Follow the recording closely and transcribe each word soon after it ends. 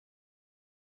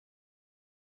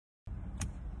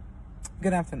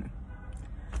Good afternoon.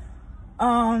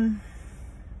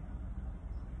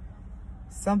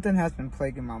 Something has been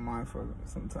plaguing my mind for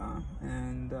some time,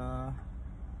 and I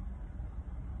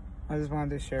just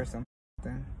wanted to share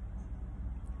something.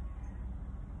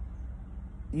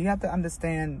 You have to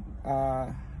understand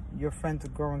your friends are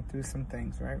going through some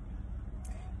things, right?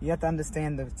 You have to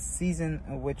understand the season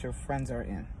in which your friends are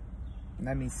in.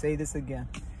 Let me say this again.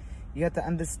 You have to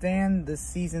understand the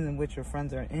season in which your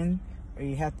friends are in, or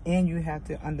you have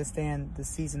to understand the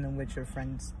season in which your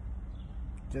friends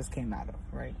just came out of,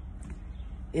 right?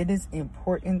 It is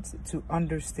important to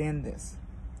understand this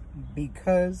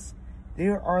because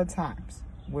there are times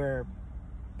where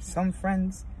some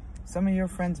of your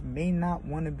friends may not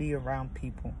want to be around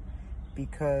people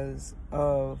because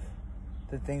of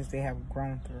the things they have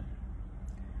grown through,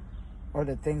 or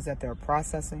the things that they're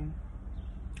processing,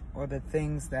 or the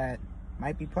things that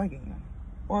might be plaguing them,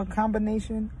 or a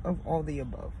combination of all the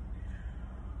above.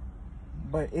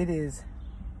 But it is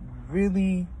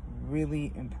really,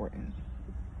 really important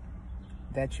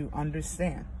that you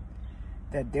understand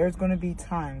that there's going to be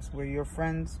times where you're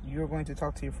going to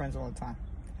talk to your friends all the time.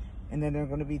 And then there are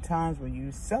going to be times when you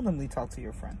seldomly talk to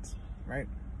your friends, right?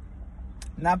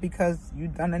 Not because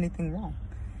you've done anything wrong.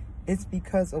 It's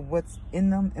because of what's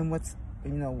in them and what's,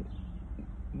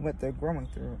 what they're growing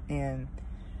through and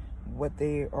what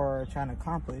they are trying to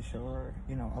accomplish, or,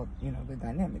 the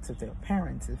dynamics. If they're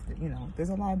parents, there's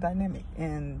a lot of dynamic,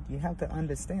 and you have to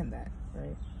understand that,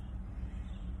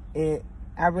 right?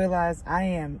 I realize I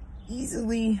am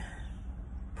easily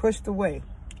pushed away,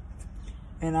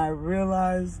 and I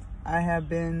realized I have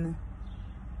been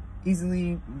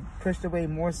easily pushed away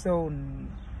more so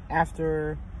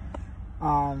after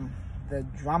the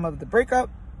drama of the breakup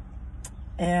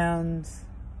and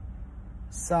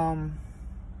some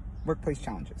workplace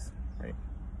challenges, right?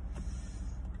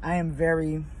 I am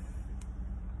very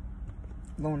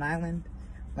Lone Island,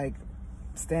 like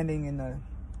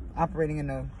operating in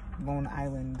a Lone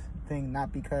Island thing,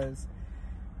 not because,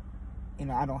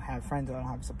 I don't have friends or I don't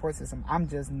have a support system. I'm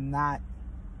just not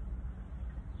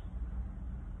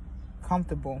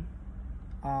comfortable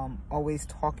always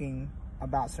talking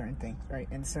about certain things, right?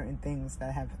 And certain things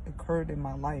that have occurred in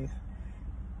my life,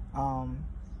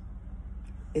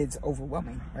 it's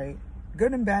overwhelming, right?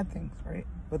 Good and bad things, right?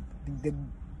 But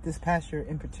this past year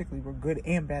in particular were good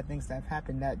and bad things that have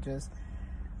happened that just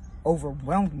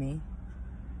overwhelmed me.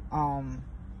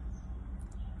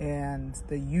 And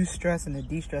the eustress and the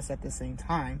de-stress at the same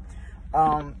time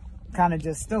kind of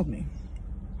just stilled me.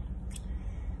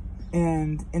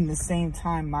 And in the same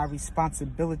time, my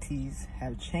responsibilities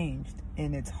have changed.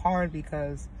 And it's hard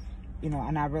because,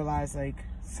 and I realize, like,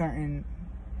 certain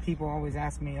people always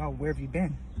ask me, oh, where have you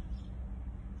been?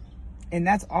 And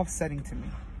that's offsetting to me.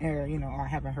 Or, I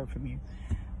haven't heard from you.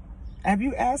 Have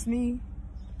you asked me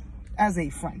as a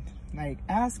friend? Like,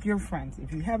 ask your friends,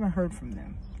 if you haven't heard from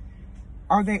them,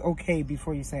 are they okay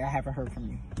before you say, I haven't heard from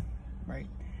you, right?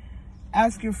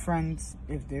 Ask your friends,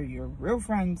 if they're your real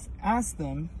friends, ask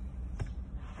them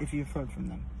if you've heard from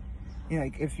them.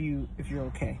 Like, if you're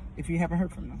okay, if you haven't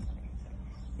heard from them.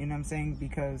 You know what I'm saying?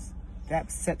 Because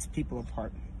that sets people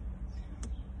apart.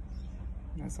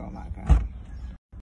 That's all I got.